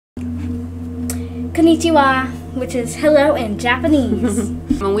Konnichiwa, which is hello in Japanese.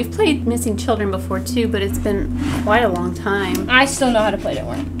 Well, we've played Missing Children before too, but it's been quite a long time. I still know how to play, don't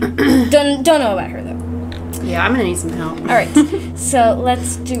worry. don't know about her though. Yeah, I'm gonna need some help. Alright, so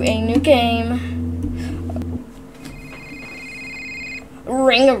let's do a new game.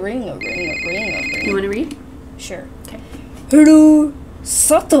 Ring. You wanna read? Sure. Okay. Hello,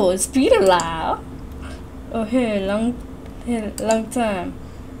 Sato is Peter Lau. Oh, hey, long time.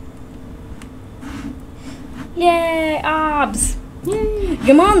 Yay, Obs. Yay.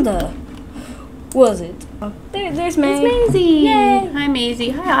 Gamanda. Was it? Oh, there's May. It's Maisie. Yay. Hi,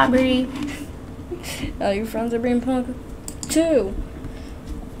 Maisie. Hi, Aubrey. Oh, your friends are being punked too.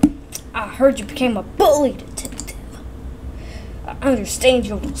 I heard you became a bully detective. I understand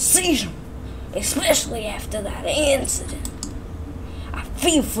your decision, especially after that incident. I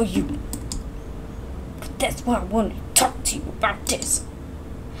feel for you. But that's why I wanted to talk to you about this.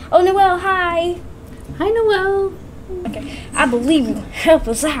 Oh, Noelle, hi. Hi, Noelle. Okay, I believe you will help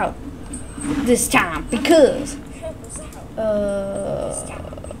us out this time because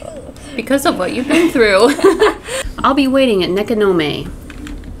Because of what you've been through. I'll be waiting at Nekonome.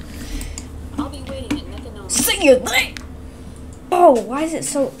 see you there. Oh, why is it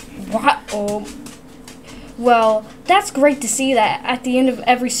so? What? Oh, well, that's great to see that at the end of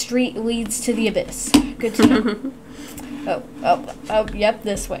every street leads to the abyss. Good to know. oh, yep,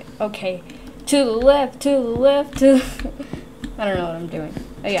 this way. Okay, to the left. I don't know what I'm doing.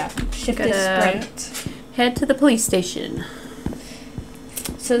 Oh yeah, shift this sprint. Head to the police station.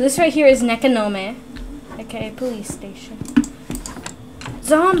 So this right here is Nekonome. Okay, police station.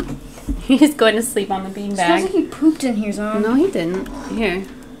 Zom. He's going to sleep on the Smells beanbag. like he pooped in here, Zom. No, he didn't. Here.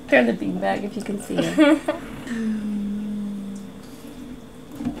 Turn the beanbag if you can see it.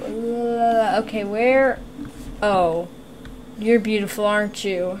 Okay, where? Oh, you're beautiful, aren't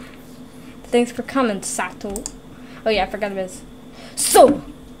you? Thanks for coming, Sato. Oh yeah, I forgot about this. So,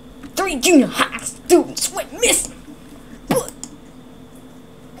 3 junior high students went missing.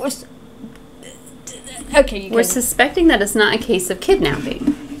 What? Okay, you We're can. suspecting that it's not a case of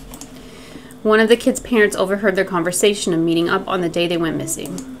kidnapping. One of the kids' parents overheard their conversation of meeting up on the day they went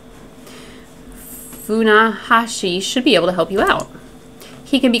missing. Funahashi should be able to help you out.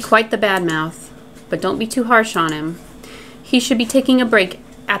 He can be quite the bad mouth, but don't be too harsh on him. He should be taking a break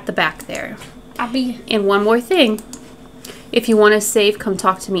at the back there. I'll be. And one more thing. If you want to save, come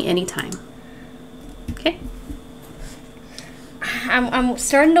talk to me anytime. Okay? I'm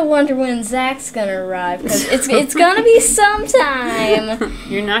starting to wonder when Zach's gonna arrive because it's gonna be sometime.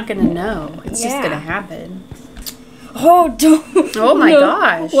 You're not going to know. It's just Yeah. going to happen. Oh, don't. Oh my no.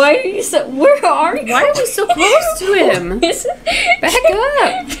 gosh. Why are you so? Where are you? Why are we so close to him? Back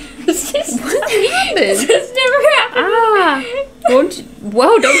up. This What happened? This never happened.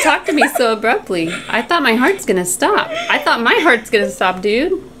 Whoa, don't talk to me so abruptly. I thought my heart's gonna stop. I thought my heart's gonna stop,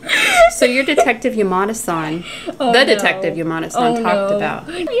 dude. So you're Detective Yamada-san. Oh, The no. Detective Yamada-san talked about.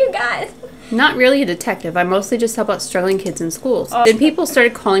 You guys. Not really a detective. I mostly just help out struggling kids in schools. Then people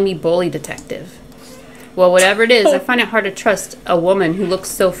started calling me Bully Detective. Well, whatever it is, I find it hard to trust a woman who looks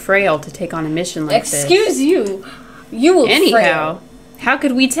so frail to take on a mission like this. Excuse you. You will Anyhow, how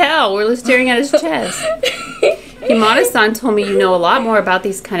could we tell? We're staring at his chest. Yamada-san told me you know a lot more about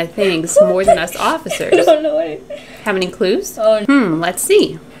these kind of things, more than us officers. I don't know what Have any clues? Oh, Let's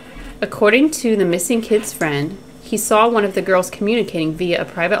see. According to the missing kid's friend, he saw one of the girls communicating via a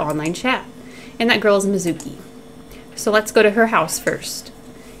private online chat. And that girl is Mizuki. So let's go to her house first.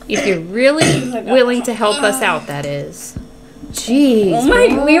 If you're really willing to help us out, that is. Jeez. Oh my,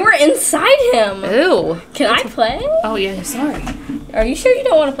 bro. we were inside him. Ew. Can I play? Oh, yeah, sorry. Are you sure you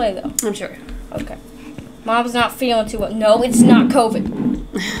don't want to play though? I'm sure. Okay. Mom's not feeling too well. No, it's not COVID.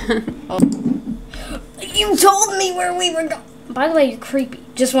 Oh. You told me where we were going. By the way, you're creepy.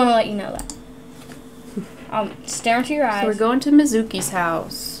 Just want to let you know that. Stare into your eyes. So we're going to Mizuki's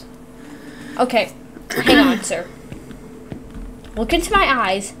house. Okay, hang on, sir. Look into my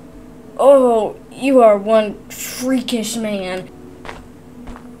eyes. Oh, you are one freakish man.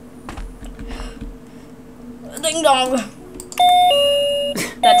 Ding dong.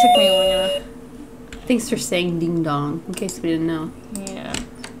 That took me long enough. Thanks for saying ding dong, in case we didn't know. Yeah.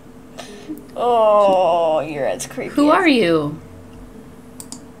 Oh, you're as creepy. Who are you?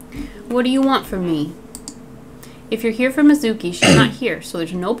 What do you want from me? If you're here for Mizuki, she's not here, so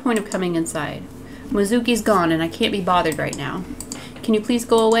there's no point of coming inside. Mizuki's gone, and I can't be bothered right now. Can you please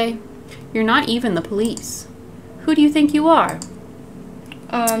go away? You're not even the police. Who do you think you are?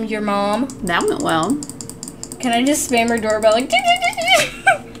 Your mom. That went well. Can I just spam her doorbell like?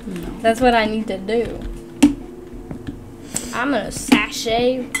 No. That's what I need to do. I'm gonna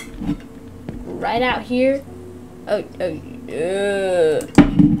sashay right out here. Oh.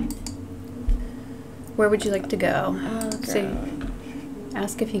 Where would you like to go? Okay.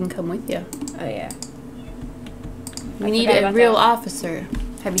 Ask if he can come with you. Oh, yeah. We need a real officer.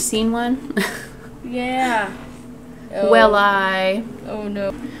 Have you seen one? Yeah. Oh. Well, Oh,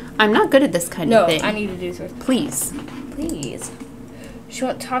 no. I'm not good at this kind of thing. No, I need to do this. Please. Please. She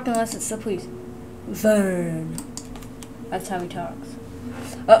won't talk unless it's the please. Vern. That's how he talks.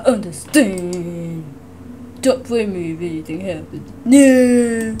 I understand. Don't blame me if anything happens.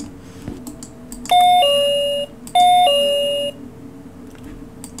 No.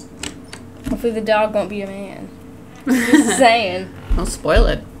 Hopefully the dog won't be a man. Just saying. Don't spoil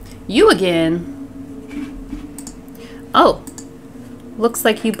it. You again. Oh. Looks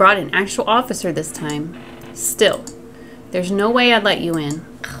like you brought an actual officer this time. Still, there's no way I'd let you in.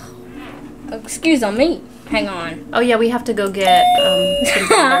 Excuse on me. Hang on. Oh yeah, we have to go get some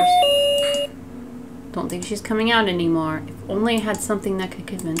dollars. Don't think she's coming out anymore. If only I had something that could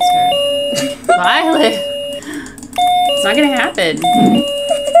convince her. Violet! It's not gonna happen.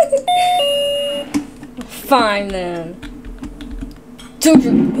 Fine then.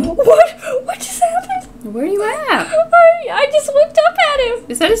 Children. What just happened? Where are you at? I just looked up at him.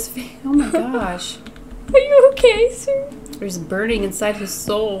 Is that his face? Oh my gosh. Are you okay, sir? There's burning inside his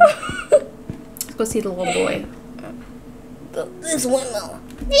soul. Let's go see the little boy. This windmill.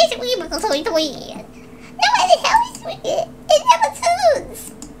 This windmill's so weird. Nobody helps with it. It never turns.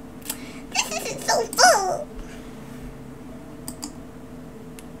 This isn't so fun.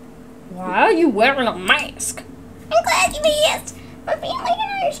 Why are you wearing a mask? I'm glad you asked. My family and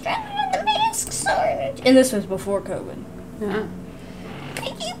I are struggling with the mask shortage. And this was before COVID. Yeah.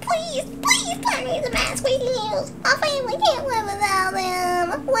 Could you please find me the mask we can use? Our family can't live without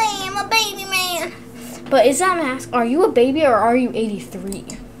them. I'm a baby man. But is that mask, are you a baby or are you 83?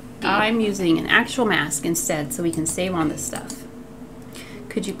 I'm using an actual mask instead so we can save on this stuff.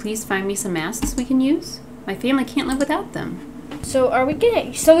 Could you please find me some masks we can use? My family can't live without them. So are we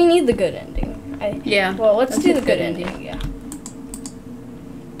getting, so we need the good ending. Yeah. Well, let's do the good ending. Yeah.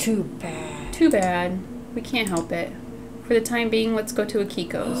 Too bad. Too bad. We can't help it. For the time being, let's go to a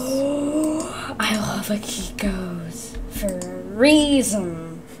Kiko's. I love a Kiko's for a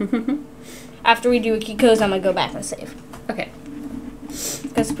reason. After we do a Kiko's, I'm gonna go back and save. Okay.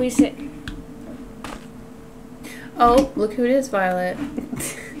 Because please sit. Oh, look who it is, Violet.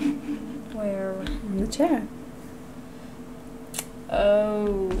 Where? In the chat.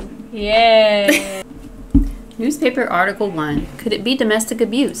 Oh, yeah. Newspaper article 1. Could it be domestic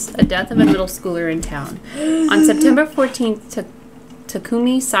abuse? A death of a middle schooler in town. On September 14th,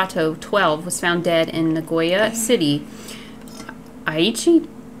 Takumi Sato, 12, was found dead in Nagoya City, Aichi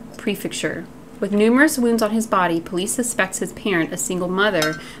Prefecture. With numerous wounds on his body, police suspect his parent, a single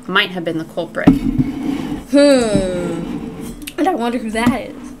mother, might have been the culprit. And I wonder who that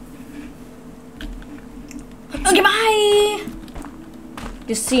is. Okay, bye!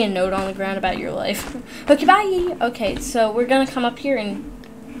 Just see a note on the ground about your life. Okay, bye! Okay, so we're gonna come up here and...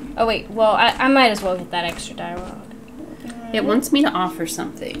 Oh, wait, well, I might as well get that extra dialogue. It wants me to offer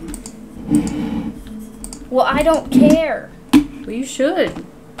something. Well, I don't care. Well, you should.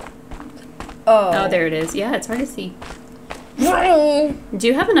 Oh. Oh, there it is. Yeah, it's hard to see. No, Do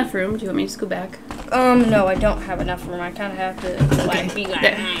you have enough room? Do you want me to scoot back? no, I don't have enough room. I kind of have to, like, be like...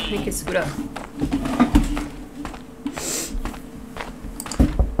 There, you can scoot up.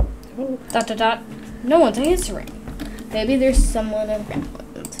 Dot, dot, dot. No one's answering. Maybe there's someone around.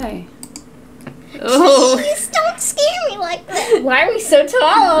 Hey. Oh. Please don't scare me like that. Why are we so tall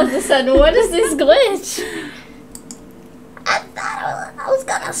all of a sudden? What is this glitch? I thought I was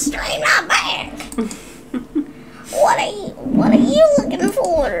gonna strain my back. What are you looking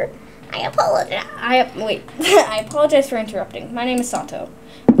for? I apologize. I apologize for interrupting. My name is Sato.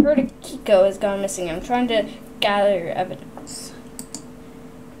 I've heard a Kiko has gone missing. I'm trying to gather evidence.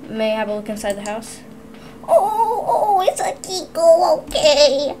 May I have a look inside the house? Oh, it's a Kiko,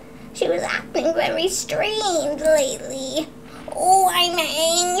 okay. She was acting very strange lately. Oh, I'm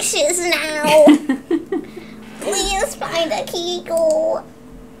anxious now. Please find a Kiko.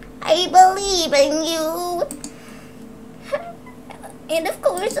 I believe in you. And of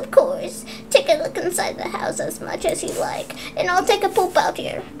course, take a look inside the house as much as you like. And I'll take a poop out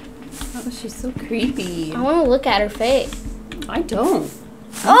here. Oh, she's so creepy. I want to look at her face. I don't.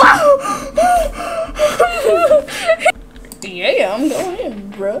 Oh! Yeah, I'm going in,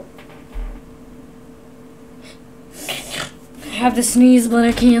 bro. I have the sneeze, but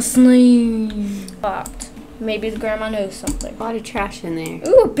I can't sneeze. Locked. Maybe the grandma knows something. A lot of trash in there.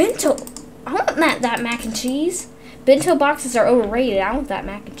 Ooh, a bento. I want that mac and cheese. Bento boxes are overrated. I want that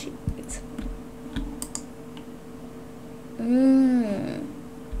mac and cheese.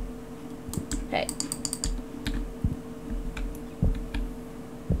 Hey.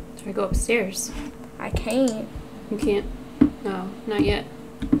 Should I go upstairs? I can't. You can't? No, not yet.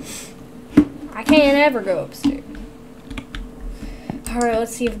 I can't ever go upstairs. Alright,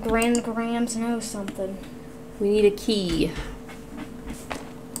 let's see if Grams knows something. We need a key.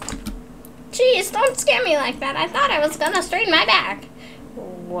 Jeez, don't scare me like that. I thought I was gonna straighten my back.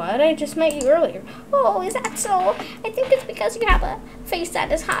 What? I just met you earlier. Oh, is that so? I think it's because you have a face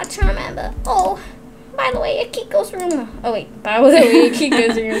that is hard to remember. Oh, by the way, Akiko's room. Oh, wait. By the way,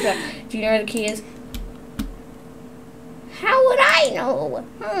 Akiko's room. Do you know where the key is? How would I know?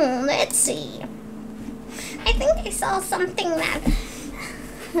 Let's see. I think I saw something that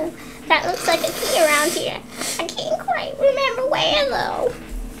that looks like a key around here. I can't quite remember where, though.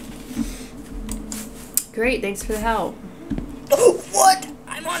 Great, thanks for the help. What?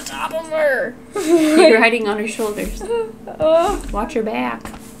 I'm on top of her. You're riding on her shoulders. Oh. Watch your back.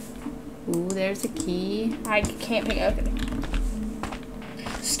 Ooh, there's a key. I can't pick it up.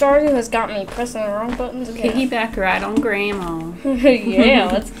 Stardew has got me pressing the wrong buttons again. Piggyback ride on Grandma. Yeah,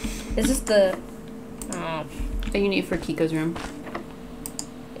 let's. Is this the? Oh, you need for Kiko's room.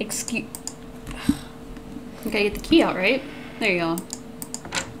 Excuse. Okay, get the key out, right? There you go.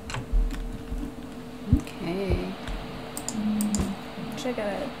 Okay. Check it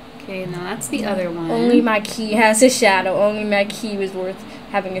out. Okay, now that's the other one. Only my key has a shadow. Only my key was worth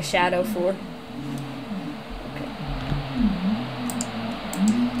having a shadow for. Okay.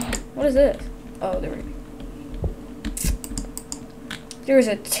 What is this? Oh, there we go.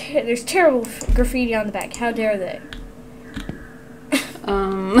 There's terrible graffiti on the back. How dare they?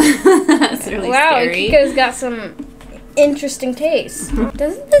 That's really wow, scary. Kiko's got some interesting taste.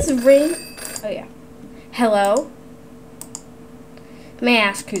 Doesn't this ring? Oh yeah. Hello. May I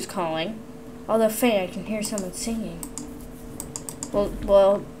ask who's calling? Although faint, I can hear someone singing.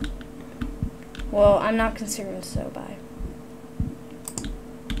 Well, I'm not concerned, so bye.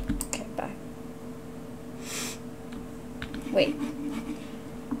 Okay, bye. Wait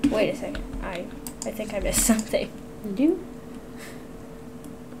a second. I think I missed something. Did you?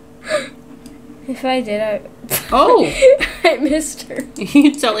 If I did, Oh! I missed her.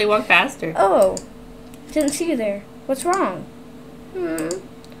 You totally walked past her. Oh, didn't see you there. What's wrong? Do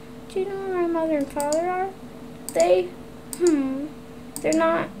you know where my mother and father are? They're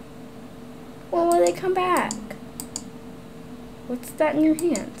not. When will they come back? What's that in your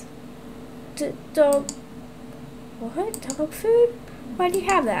hand? Dog. What? Dog food? Why do you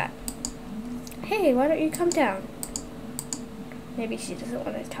have that? Hey, why don't you come down? Maybe she doesn't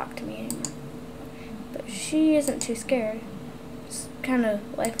want to talk to me anymore. But she isn't too scared. Just kind of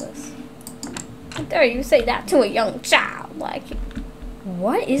lifeless. How dare you say that to a young child like you?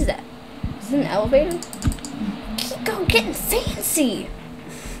 What is that? Is it an elevator? Kiko getting fancy.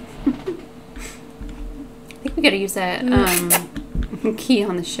 I think we gotta use that key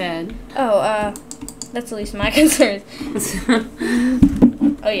on the shed. Oh, that's the least of my concerns.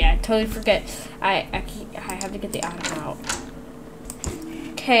 Oh yeah, I totally forget. I have to get the item out.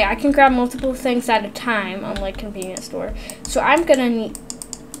 Okay, I can grab multiple things at a time, unlike convenience store. So I'm gonna need.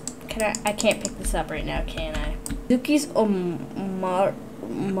 I can't pick this up right now, can I? Yuki's Maru.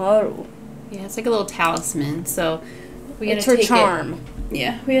 Yeah, it's like a little talisman. So we gotta It's her take charm.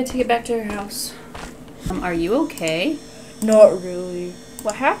 Yeah, we gotta take it back to her house. Are you okay? Not really.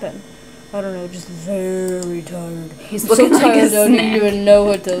 What happened? I don't know, just very tired. He's looking so like tired a I don't snack. even know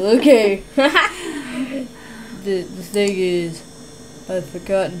what to look at. The thing is, I've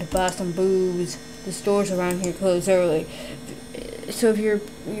forgotten to buy some booze. The stores around here close early. So if your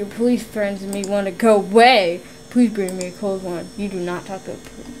police friends and me want to go away, please bring me a cold one. You do not talk to a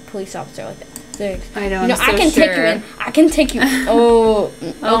police officer like that. Thanks. I know. You know, I'm so I can sure. take you in. I can take you. Oh,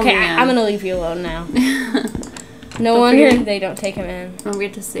 Oh, okay. man. I'm gonna leave you alone now. No Don't wonder forget- they don't take him in. Don't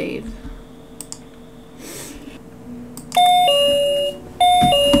forget to save.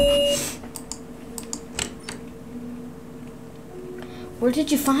 Where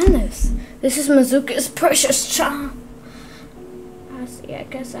did you find this? This is Mizuka's precious charm. I see. I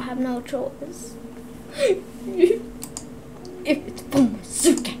guess I have no choice. If it's for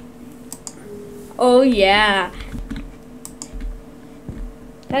Mizuka. Oh yeah.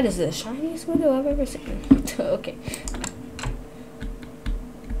 That is the shiniest window I've ever seen. Okay.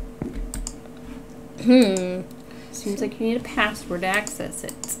 Seems like you need a password to access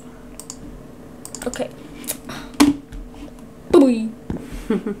it. Okay. Boy.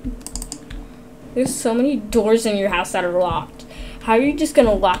 There's so many doors in your house that are locked. How are you just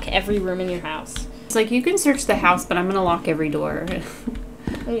gonna lock every room in your house? It's like you can search the house, but I'm gonna lock every door.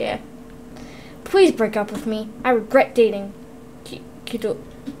 Oh yeah. Please break up with me. I regret dating Kido.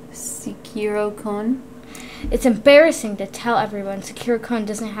 Sekiro-kun. It's embarrassing to tell everyone Sekiro-kun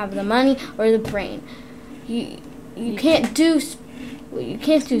doesn't have the money or the brain. You can't do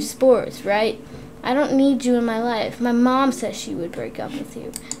sports, right? I don't need you in my life. My mom says she would break up with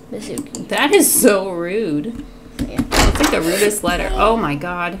you, Mizuki. That is so rude. Yeah. It's like the rudest letter. Oh my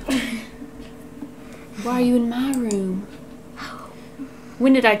god. Why are you in my room?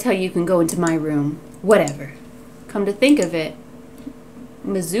 When did I tell you can go into my room? Whatever. Come to think of it,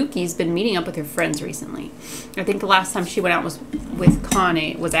 Mizuki's been meeting up with her friends recently. I think the last time she went out was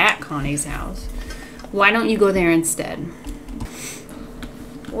at Kane's house. Why don't you go there instead?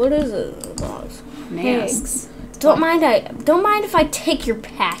 What is it, boss? Masks. Hey, don't mind if I take your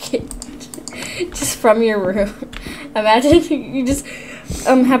package just from your room. Imagine you just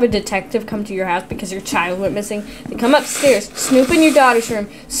have a detective come to your house because your child went missing. They come upstairs, snoop in your daughter's room,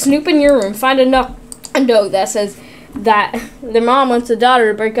 snoop in your room, find a note that says that their mom wants the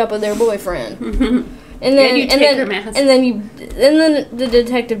daughter to break up with their boyfriend. And then you take her mask. And then the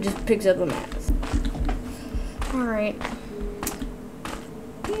detective just picks up the mask. All right.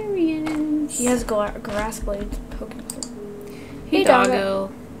 Here he is. He has grass blades poking through. Hey,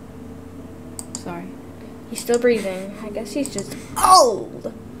 doggo. Sorry. He's still breathing. I guess he's just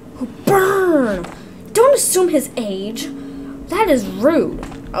old. Burn! Don't assume his age. That is rude.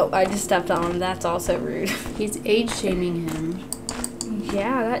 Oh, I just stepped on him. That's also rude. He's age shaming him.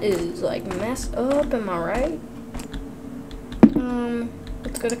 Yeah, that is like messed up. Am I right?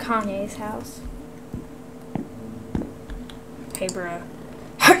 Let's go to Kanye's house. Hey, bruh.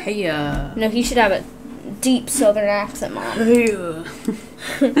 Hey, No, he should have a deep southern accent, Mom. Hey,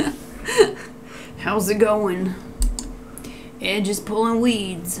 how's it going? Ed just pulling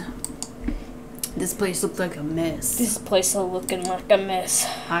weeds. This place looks like a mess. This place is looking like a mess.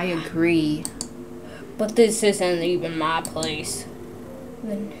 I agree. But this isn't even my place.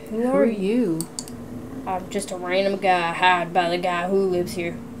 Then who Who are you? I'm just a random guy hired by the guy who lives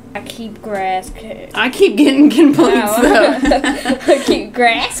here. I keep grass. I keep getting complaints though. I keep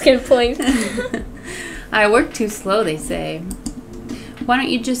grass complaints. I work too slow, they say. Why don't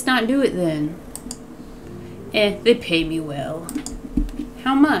you just not do it then? They pay me well.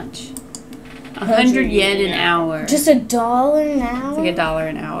 How much? 100 yen an hour. Just $1 an hour? It's like $1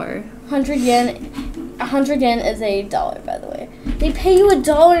 an hour. 100 yen. 100 yen is $1, by the way. They pay you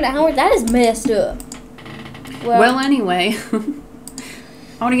 $1 an hour? That is messed up. Well, anyway.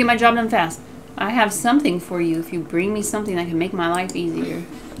 I want to get my job done fast. I have something for you if you bring me something that can make my life easier.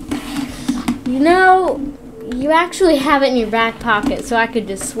 You know, you actually have it in your back pocket, so I could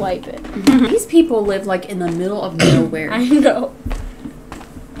just swipe it. These people live like in the middle of nowhere. I know.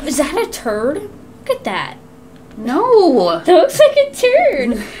 Is that a turd? Look at that. No. That looks like a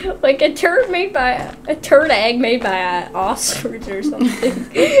turd. Like a turd egg made by an ostrich or something.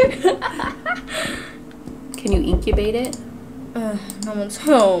 Can you incubate it? No one's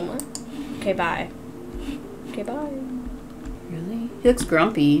home. Okay, bye. Okay, bye. Really? He looks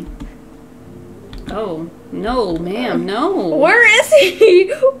grumpy. Oh, no, ma'am, no. Where is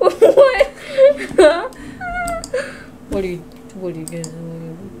he? What? What are you guys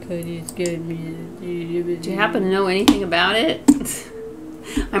doing? Do you happen to know anything about it?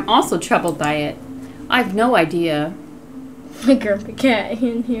 I'm also troubled by it. I have no idea. A grumpy cat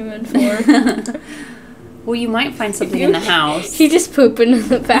in human form. Well, you might find something in the house. He just pooping in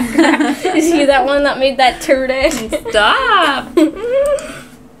the background. Is he that one that made that turd egg? Stop!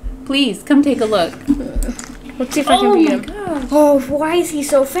 Please, come take a look. Let's see if I can beat him. God. Oh, why is he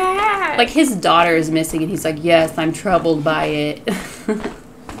so fat? Like, his daughter is missing, and he's like, yes, I'm troubled by it.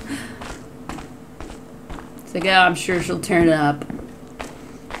 It's like, oh, I'm sure she'll turn up.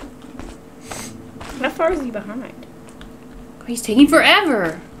 How far is he behind? Oh, he's taking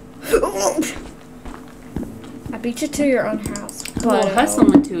forever. I beat you to your own house. Well,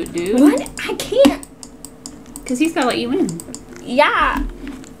 hustle into it, dude. What? I can't. Because he's got to let you in. Yeah.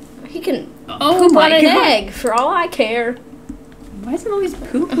 He can Oh poop my on an God. egg, for all I care. Why does it always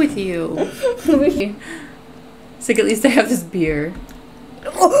poop with you? What? It's like, at least I have this beer.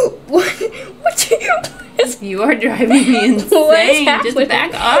 You are driving me insane. Just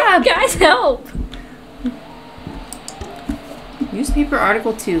back up. Guys, help. Newspaper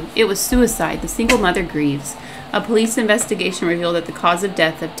article 2. It was suicide. The single mother grieves. A police investigation revealed that the cause of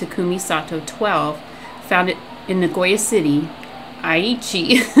death of Takumi Sato, 12, found it in Nagoya City,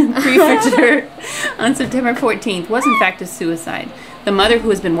 Aichi Prefecture, on September 14th, was in fact a suicide. The mother, who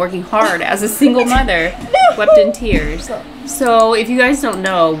has been working hard as a single mother, wept in tears. So, if you guys don't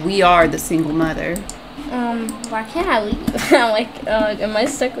know, we are the single mother. Why can't I leave? I'm like, am I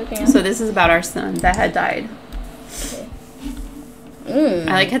stuck looking at So this is about our son that had died. I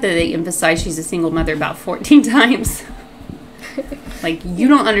like how they emphasize she's a single mother about 14 times. Like, you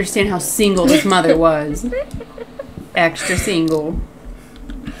don't understand how single this mother was. Extra single.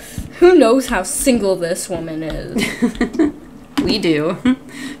 Who knows how single this woman is? We do.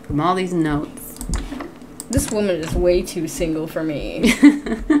 From all these notes. This woman is way too single for me.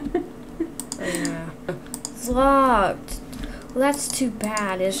 Yeah. It's locked. Well, that's too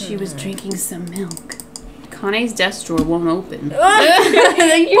bad, isn't it? She was drinking some milk. Connie's desk drawer won't open. They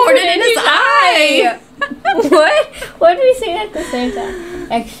poured it in his eye. What? What did we say at the same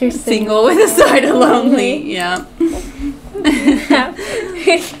time? Extra Single with a side of lonely. Yeah.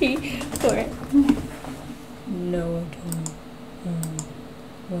 No,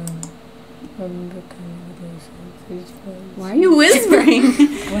 I Why are you whispering?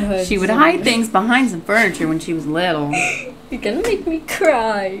 She would hide things behind some furniture when she was little. You're gonna make me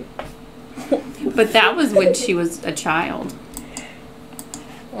cry. But that was when she was a child.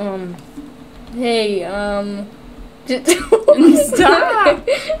 Hey, Stop.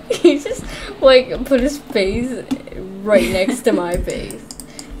 He just, like, put his face right next to my face.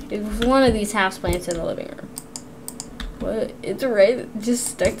 It was one of these houseplants in the living room. What? It's right, just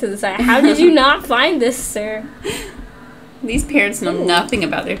stuck to the side. How did you not find this, sir? These parents know nothing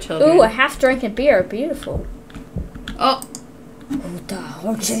about their children. Ooh, a half-drinking beer. Beautiful. Oh.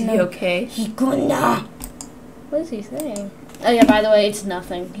 Is he okay? What is he saying? Oh yeah, by the way, it's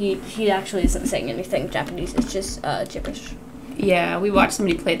nothing. He actually isn't saying anything Japanese. It's just gibberish. Yeah, we watched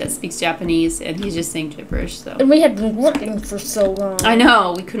somebody play that speaks Japanese, and he's just saying gibberish, so. And we had been looking for so long. I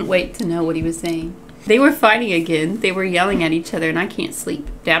know. We couldn't wait to know what he was saying. They were fighting again. They were yelling at each other, and I can't sleep.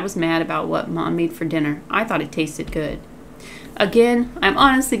 Dad was mad about what Mom made for dinner. I thought it tasted good. Again, I'm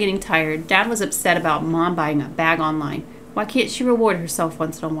honestly getting tired. Dad was upset about Mom buying a bag online. Why can't she reward herself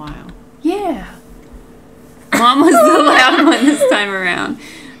once in a while? Yeah. Mom was the loud one this time around.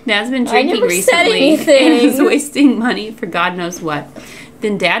 Dad's been drinking recently and is wasting money for God knows what.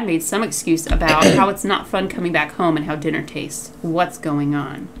 Then Dad made some excuse about how it's not fun coming back home and how dinner tastes. What's going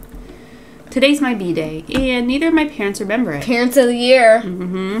on? Today's my B-Day, and neither of my parents remember it. Parents of the year.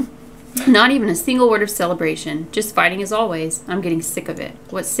 Not even a single word of celebration. Just fighting as always. I'm getting sick of it.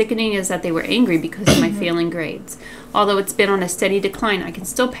 What's sickening is that they were angry because of my failing grades. Although it's been on a steady decline, I can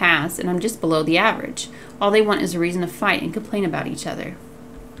still pass, and I'm just below the average. All they want is a reason to fight and complain about each other.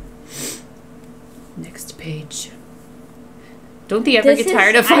 Next page. Don't they ever get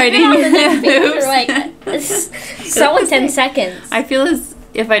tired of fighting? I've been on the next page for like solid 10 seconds. I feel as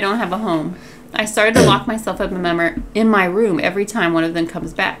if I don't have a home. I started to lock myself up in my room every time one of them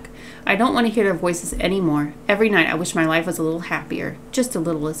comes back. I don't want to hear their voices anymore. Every night I wish my life was a little happier. Just a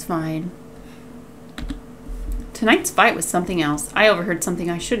little is fine. Tonight's fight was something else. I overheard something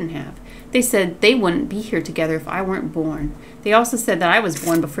I shouldn't have. They said they wouldn't be here together if I weren't born. They also said that I was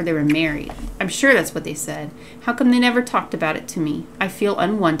born before they were married. I'm sure that's what they said. How come they never talked about it to me? I feel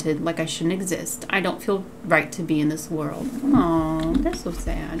unwanted, like I shouldn't exist. I don't feel right to be in this world. Aw, that's so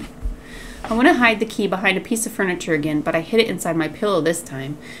sad. I want to hide the key behind a piece of furniture again, but I hid it inside my pillow this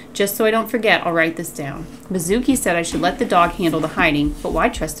time. Just so I don't forget, I'll write this down. Mizuki said I should let the dog handle the hiding, but why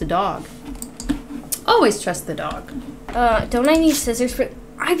trust a dog? Always trust the dog. Don't I need scissors for...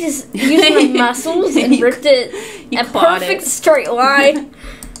 I just used my muscles and ripped it a perfect straight line.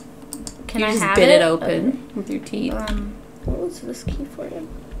 Can I have it? Just bit it open with your teeth. What was this key for you?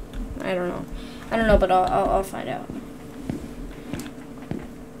 I don't know. I don't know, but I'll find out.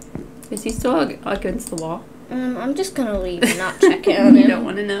 Is he still against the wall? I'm just gonna leave and not check in on him. You don't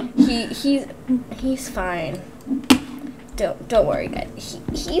want to know. He's fine. Don't worry, guys.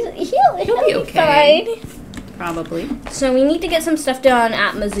 He'll be okay. fine. Probably. So we need to get some stuff done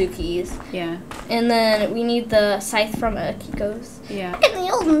at Mizuki's. Yeah. And then we need the scythe from Akiko's. Yeah. Back in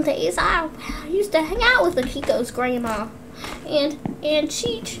the olden days, I used to hang out with Akiko's grandma, and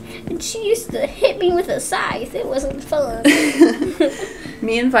she used to hit me with a scythe. It wasn't fun.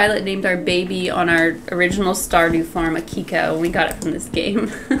 Me and Violet named our baby on our original Stardew farm Akiko, and we got it from this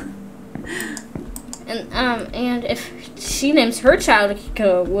game. And if she names her child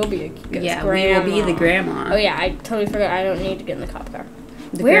Akiko, we'll be Akiko's grandma. We will be the grandma. Oh yeah, I totally forgot. I don't need to get in the cop car.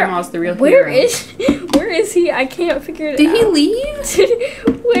 Grandma's the real hero. Where is he? I can't figure it out. Did he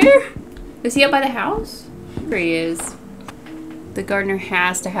leave? Where? Is he up by the house? There he is. The gardener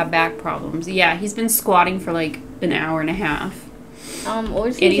has to have back problems. Yeah, he's been squatting for like an hour and a half. Or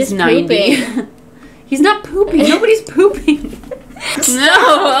is and he he's just 90. pooping? He's not pooping. Nobody's pooping.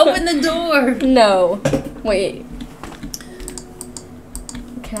 No, open the door. No. Wait.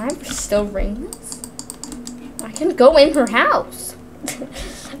 Can I still ring this? can go in her house.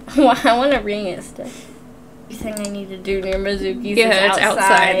 I want to ring it still. Everything I need to do near Mizuki's is it's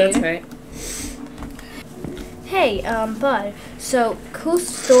outside. That's right. Hey, Bud. So, cool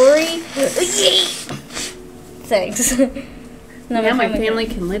story. Thanks. Now my family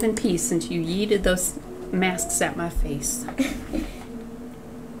can live in peace since you yeeted those masks at my face.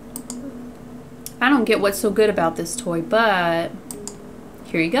 I don't get what's so good about this toy, but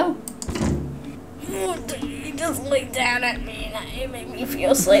here you go. You just looked down at me and it made me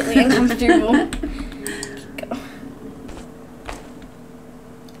feel slightly uncomfortable.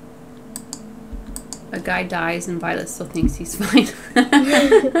 A guy dies and Violet still thinks he's fine.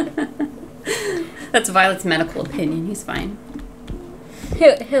 That's Violet's medical opinion. He's fine.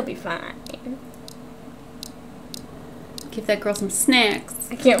 He'll be fine. Give that girl some snacks.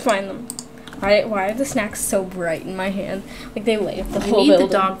 I can't find them. Why are the snacks so bright in my hand? Like they light up the You whole need building.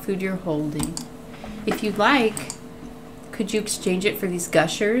 the dog food you're holding. If you'd like, could you exchange it for these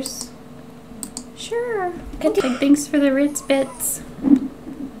gushers? Sure. Okay, thanks for the Ritz bits.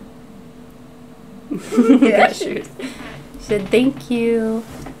 Gushers. She said thank you.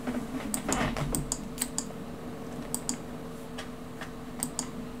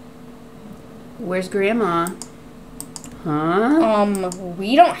 Where's Grandma? Huh?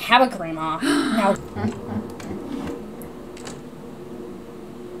 We don't have a grandma. Now.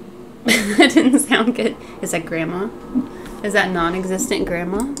 That didn't sound good. Is that Grandma? Is that non-existent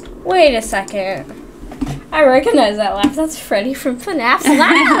Grandma? Wait a second. I recognize that laugh. That's Freddy from FNAF's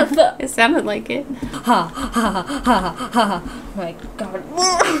laugh. It sounded like it. Ha ha ha ha ha. Oh my God.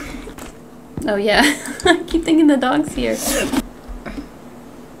 Oh yeah. I keep thinking the dog's here.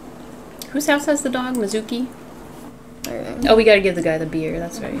 Whose house has the dog? Mizuki? Oh, we gotta give the guy the beer.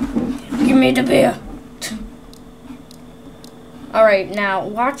 That's right. Give me the beer. Alright, now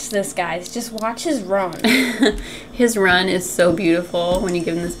watch this, guys. Just watch his run. His run is so beautiful when you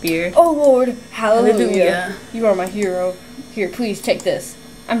give him this beer. Oh Lord, hallelujah. Hallelujah. You are my hero. Here, please take this.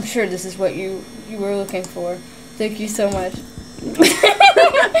 I'm sure this is what you were looking for. Thank you so much. He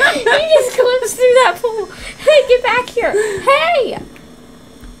just clips through that pool. Hey, get back here. Hey!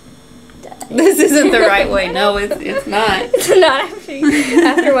 This isn't the right way. No, it's not. It's not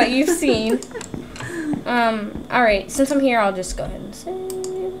after what you've seen. Alright, since I'm here, I'll just go ahead and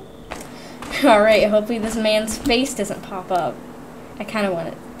save. Alright, hopefully this man's face doesn't pop up. I kind of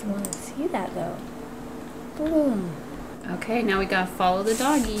want to see that, though. Boom. Okay, now we gotta follow the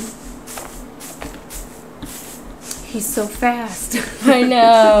doggy. He's so fast. I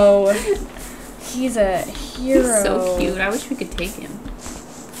know. He's a hero. He's so cute. I wish we could take him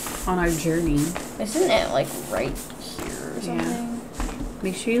on our journey. Isn't it, like, right here or something? Yeah.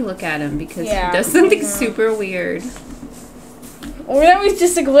 Make sure you look at him because Yeah. he does something super weird. Or that was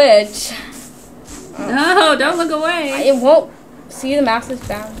just a glitch. No, don't look away. It won't. See, the mouse is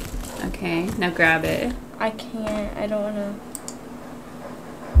down. Okay, now grab it. I can't. I don't want to.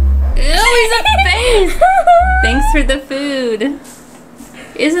 Ew, he's a face! Thanks for the food.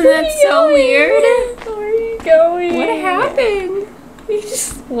 Isn't that so weird? Where are you going? What happened? You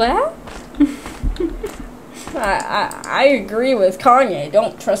just left? I agree with Kanye.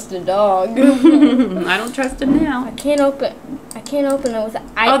 Don't trust a dog. I don't trust him now. I can't open it with.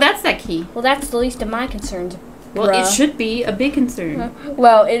 Oh, that's that key. Well, that's the least of my concerns. Well, bruh. it should be a big concern.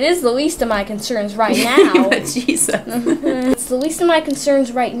 Well, it is the least of my concerns right now. But Jesus. It's the least of my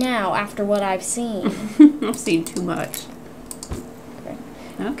concerns right now after what I've seen. I've seen too much.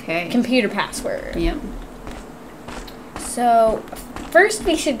 Okay. Computer password. Yep. So, first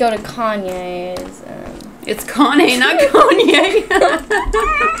we should go to Kanye's. It's Kanye, not Kanye.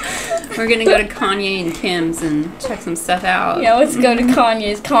 We're gonna go to Kanye and Kim's and check some stuff out. Yeah, let's go to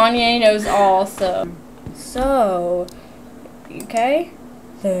Kanye's. Kanye knows all, So, okay?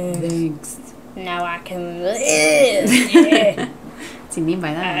 Thanks. Now I can live. Yeah. What's he mean by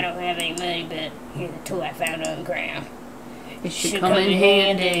I that? don't have any money, but here's a tool I found on the ground. It should come in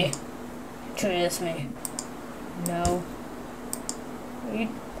handy. Trust me. No.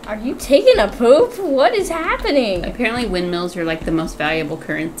 Are you taking a poop? What is happening? Apparently windmills are like the most valuable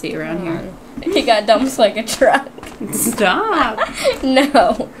currency around here. He got dumps like a truck. Stop.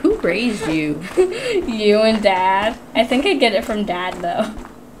 No. Who raised you? You and Dad. I think I get it from Dad, though.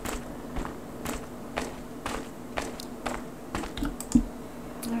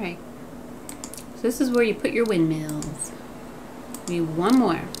 Alright. So this is where you put your windmills. We need one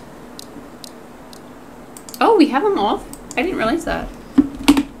more. Oh, we have them all? I didn't realize that.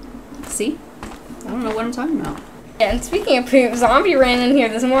 See? I don't know what I'm talking about. Yeah, and speaking of poop, Zombie ran in here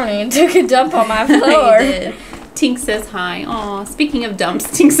this morning and took a dump on my floor. He did. Tink says hi. Aw, speaking of dumps,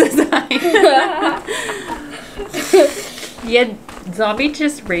 Tink says hi. Yeah, Zombie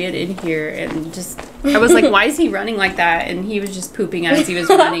just ran in here and just... I was like, why is he running like that? And he was just pooping as he was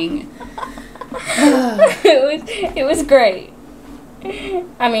running. It was great.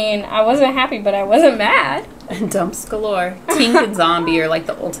 I mean, I wasn't happy, but I wasn't mad. Dumps galore. Tink and Zombie are like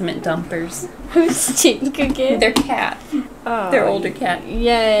the ultimate dumpers. Who's Tink again? Their cat. Oh, Their older cat.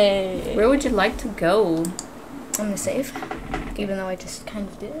 Yay. Where would you like to go? I'm gonna save. Even though I just kind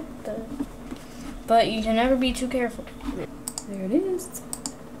of did. But you can never be too careful. There it is.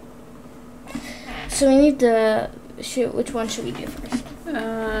 So we need to shoot. Which one should we do first?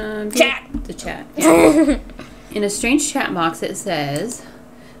 Chat. The chat. In a strange chat box it says,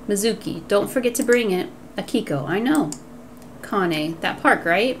 Mizuki, don't forget to bring it. Akiko, I know. Kane, that park,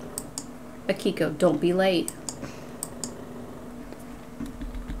 right? Akiko, don't be late.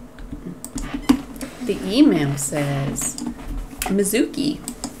 The email says, Mizuki,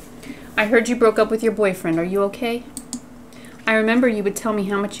 I heard you broke up with your boyfriend. Are you okay? I remember you would tell me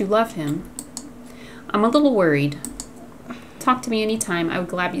how much you love him. I'm a little worried. Talk to me anytime. I would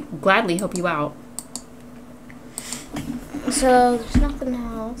gladly help you out. So, there's nothing in the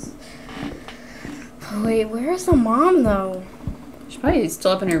house. Wait, where's the mom, though? She's probably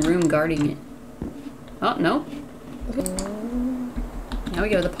still up in her room guarding it. Oh, no. Now we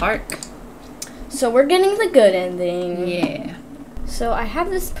go to the park. So, we're getting the good ending. Yeah. So, I have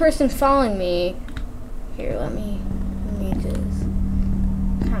this person following me. Here, let me just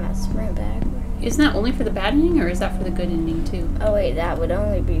kind of sprint back. Isn't that only for the bad ending, or is that for the good ending, too? Oh, wait, that would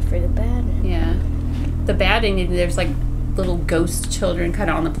only be for the bad ending. Yeah. The bad ending, there's like little ghost children kind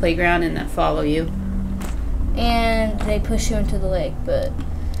of on the playground and that follow you. And they push you into the lake, but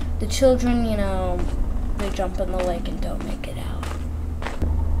the children, you know, they jump in the lake and don't make it out.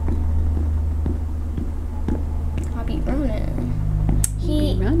 I'll be running.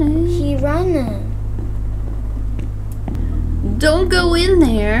 He running. Don't go in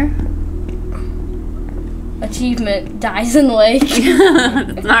there. Achievement, dies in the lake.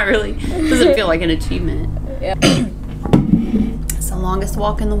 It's not really, doesn't feel like an achievement. Yeah. It's the longest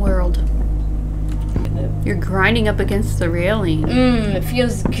walk in the world. You're grinding up against the railing. It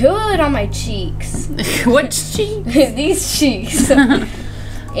feels good on my cheeks. What cheeks? These cheeks.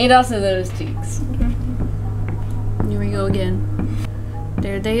 And also those cheeks. Here we go again.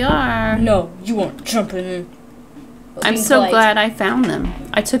 There they are. No, you aren't jumping in. I'm so glad I found them.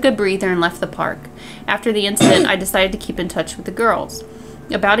 I took a breather and left the park. After the incident, I decided to keep in touch with the girls.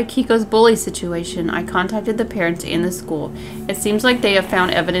 About Akiko's bully situation, I contacted the parents and the school. It seems like they have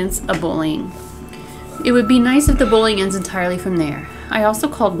found evidence of bullying. It would be nice if the bullying ends entirely from there. I also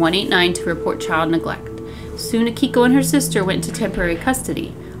called 189 to report child neglect. Soon Akiko and her sister went into temporary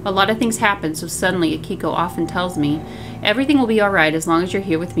custody. A lot of things happened, so suddenly Akiko often tells me, everything will be alright as long as you're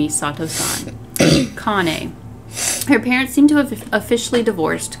here with me, Sato-san. Kane. Her parents seem to have officially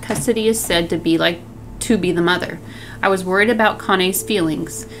divorced. Custody is said to be the mother. I was worried about Kane's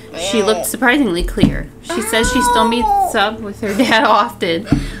feelings. She looked surprisingly clear. She says she still meets up with her dad often.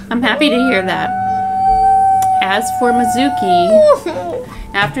 I'm happy to hear that. As for Mizuki,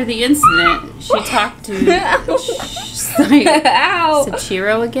 after the incident, she talked to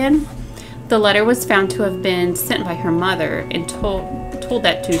Sachiro again. The letter was found to have been sent by her mother and told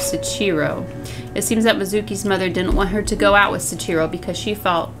that to Sachiro. It seems that Mizuki's mother didn't want her to go out with Sachiro because she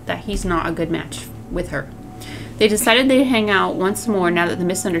felt that he's not a good match with her. They decided they'd hang out once more now that the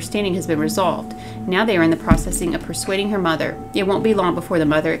misunderstanding has been resolved. Now they are in the processing of persuading her mother. It won't be long before the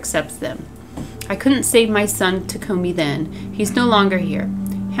mother accepts them. I couldn't save my son Takumi then. He's no longer here.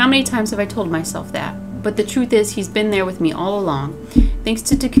 How many times have I told myself that? But the truth is he's been there with me all along. Thanks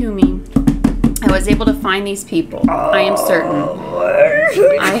to Takumi, I was able to find these people. I am certain.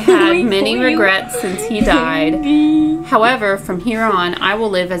 I had many regrets since he died. However, from here on, I will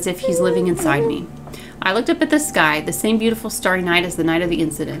live as if he's living inside me. I looked up at the sky, the same beautiful starry night as the night of the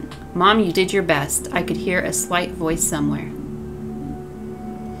incident. Mom, you did your best. I could hear a slight voice somewhere.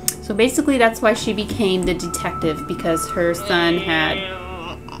 So basically that's why she became the detective, because her son had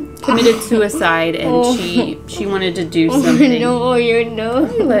committed suicide and she wanted to do something. No, you're no.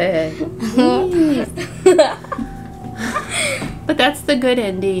 But that's the good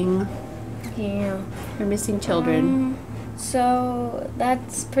ending. Yeah. We're missing children. So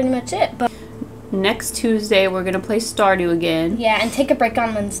that's pretty much it. But next Tuesday we're gonna play Stardew again. yeah, and take a break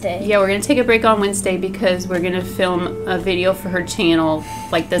on Wednesday. Yeah, we're gonna take a break on Wednesday because we're gonna film a video for her channel,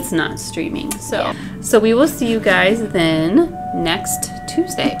 like that's not streaming. So we will see you guys then next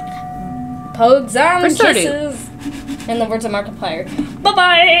Tuesday. Pogs on For Stardew. kisses. In the words of Markiplier. Bye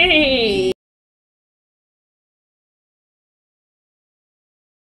bye.